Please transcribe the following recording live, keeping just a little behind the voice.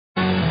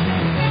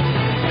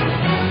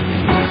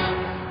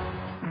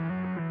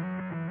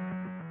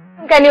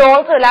Can you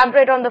also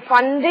elaborate on the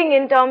funding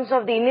in terms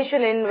of the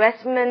initial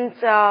investments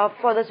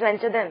for this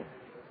venture then?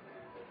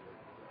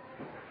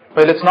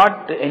 Well, it's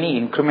not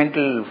any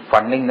incremental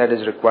funding that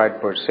is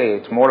required per se.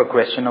 It's more a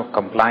question of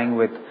complying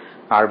with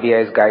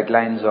RBI's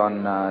guidelines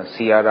on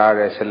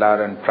CRR,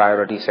 SLR and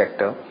priority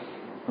sector,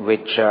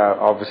 which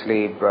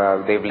obviously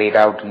they've laid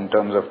out in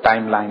terms of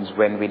timelines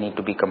when we need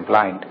to be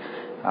compliant.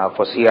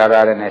 For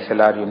CRR and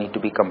SLR, you need to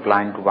be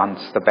compliant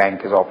once the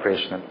bank is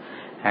operational.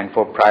 And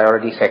for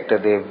priority sector,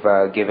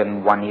 they've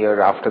given 1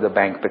 year after the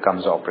bank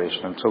becomes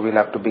operational. So we'll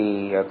have to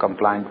be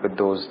compliant with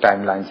those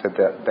timelines that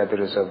the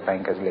Reserve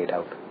Bank has laid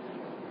out.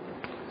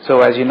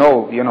 So as you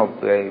know,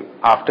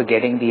 after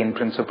getting the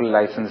in-principle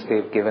license,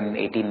 they've given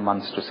 18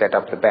 months to set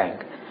up the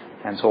bank.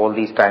 And so all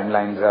these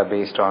timelines are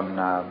based on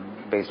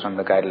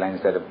the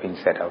guidelines that have been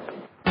set out.